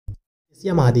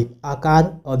Asia महाद्वीप आकार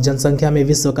और जनसंख्या में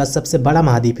विश्व का सबसे बड़ा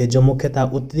महाद्वीप है, जो मुख्यतः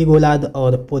उत्तरी गोलार्ध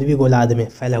और पूर्वी गोलार्ध में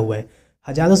फैला हुआ है।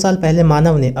 हजारों साल पहले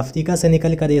मानव ने अफ्रीका से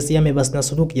निकलकर एशिया में बसना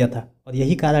शुरू किया था, और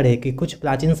यही कारण है कि कुछ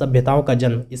प्राचीन सभ्यताओं का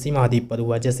जन्म इसी महाद्वीप पर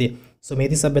हुआ, जैसे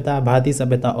सुमेरी सभ्यता, भारतीय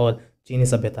सभ्यता और चीनी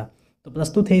सभ्यता। तो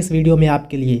प्रस्तुत है इस वीडियो में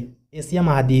आपके लिए एशिया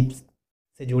महाद्वीप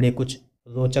से जुड़े कुछ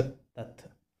रोचक तथ्य।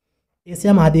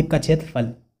 एशिया महाद्वीप का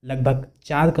क्षेत्रफल लगभग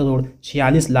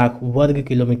 4,46,00,000 वर्ग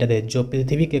किलोमीटर है, जो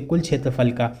पृथ्वी के कुल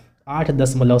क्षेत्रफल का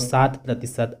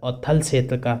 8.7% और थल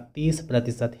क्षेत्र का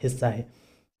 30% हिस्सा है।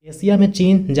 एशिया में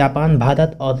चीन, जापान,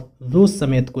 भारत और रूस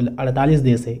समेत कुल 48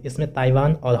 देश है। इसमें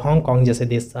ताइवान और हांगकांग जैसे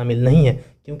देश शामिल नहीं है,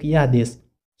 क्योंकि यह देश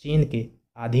चीन के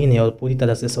अधीन है और पूरी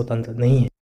तरह से स्वतंत्र नहीं है।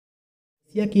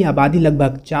 एशिया की आबादी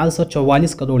लगभग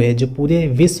 444 करोड़ है, जो पूरे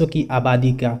विश्व की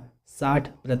आबादी का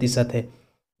 60% है।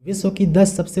 विश्व की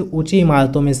 10 सबसे ऊंची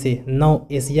इमारतों में से 9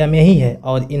 एशिया में ही है,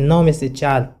 और इन 9 में से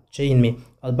 4 चीन में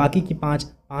और बाकी की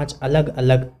 5 अलग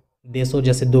अलग देशों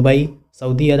जैसे दुबई,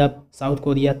 सऊदी अरब, साउथ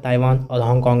कोरिया, ताइवान और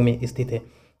हांगकांग में स्थित है।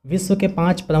 विश्व के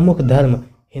 5 प्रमुख धर्म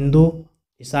हिंदू,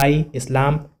 ईसाई,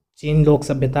 इस्लाम, चीन लोक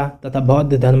सभ्यता तथा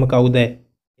बौद्ध धर्म का उदय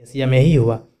एशिया में ही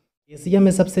हुआ। एशिया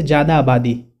में सबसे ज़्यादा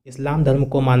आबादी इस्लाम धर्म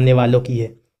को मानने वालों की है।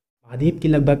 महाद्वीप की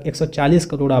लगभग 140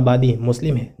 करोड़ आबादी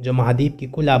मुस्लिम है, जो महाद्वीप की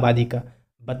कुल आबादी का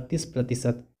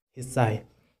 32% हिस्सा है।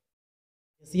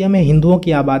 एशिया में हिंदुओं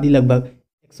की आबादी लगभग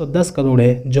 110 करोड़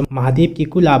है, जो महाद्वीप की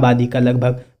कुल आबादी का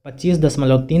लगभग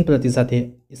 25.3%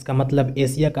 है। इसका मतलब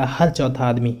एशिया का हर चौथा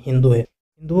आदमी हिंदू है।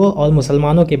 हिंदुओं और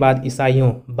मुसलमानों के बाद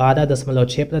ईसाइयों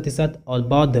 12.6% और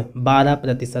बौद्ध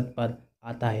 12% पर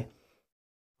आता है।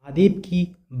 महाद्वीप की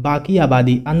बाकी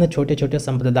आबादी अन्य छोटे छोटे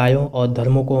संप्रदायों और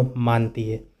धर्मों को मानती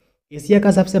है। एशिया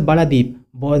का सबसे बड़ा द्वीप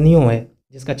बोर्नियो है,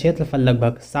 जिसका क्षेत्रफल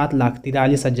लगभग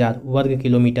 7,43,000 वर्ग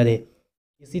किलोमीटर है।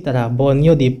 इसी तरह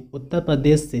बोर्नियो द्वीप उत्तर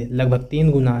प्रदेश से लगभग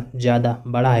 3 गुना ज़्यादा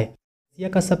बड़ा है। एशिया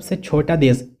का सबसे छोटा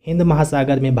देश हिंद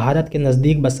महासागर में भारत के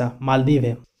नज़दीक बसा मालदीव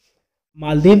है।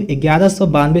 मालदीव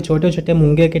 1192 छोटे छोटे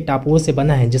मूंगे के टापुओं से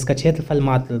बना है, जिसका क्षेत्रफल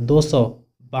मात्र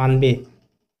 292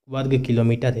 वर्ग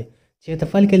किलोमीटर है।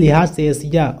 क्षेत्रफल के लिहाज से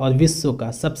एशिया और विश्व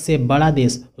का सबसे बड़ा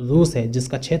देश रूस है,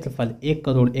 जिसका क्षेत्रफल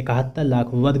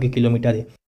 1,71,00,000 वर्ग किलोमीटर है।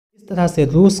 इस तरह से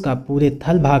रूस का पूरे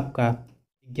थल भाग का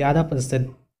 11%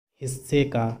 हिस्से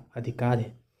का अधिकार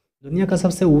है। दुनिया का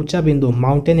सबसे ऊंचा बिंदु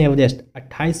माउंटेन एवरेस्ट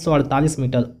 2848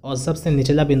 मीटर और सबसे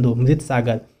निचला बिंदु मृत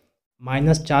सागर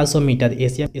 -400 मीटर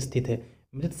एशिया में स्थित है।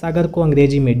 मृत सागर को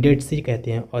अंग्रेजी में डेड सी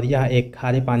कहते हैं, और यह एक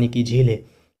खारे पानी की झील है।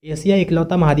 एशिया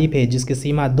इकलौता महाद्वीप है जिसकी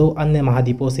सीमा 2 अन्य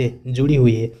महाद्वीपों से जुड़ी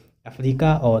हुई है,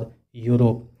 अफ्रीका और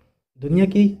यूरोप। दुनिया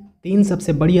की 3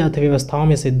 सबसे बड़ी अर्थव्यवस्थाओं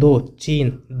में से 2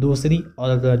 चीन दूसरी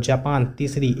और जापान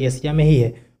तीसरी एशिया में ही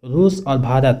है। रूस और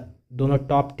भारत दोनों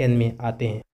टॉप 10 में आते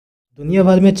हैं। दुनिया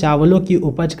भर में चावलों की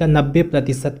उपज का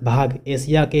 90% भाग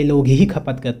एशिया के लोग ही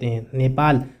खपत करते हैं।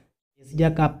 नेपाल एशिया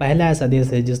का पहला ऐसा देश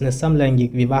है जिसने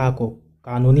समलैंगिक विवाह को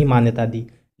कानूनी मान्यता दी।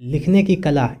 लिखने की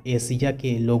कला एशिया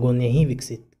के लोगों ने ही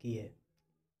विकसित की है।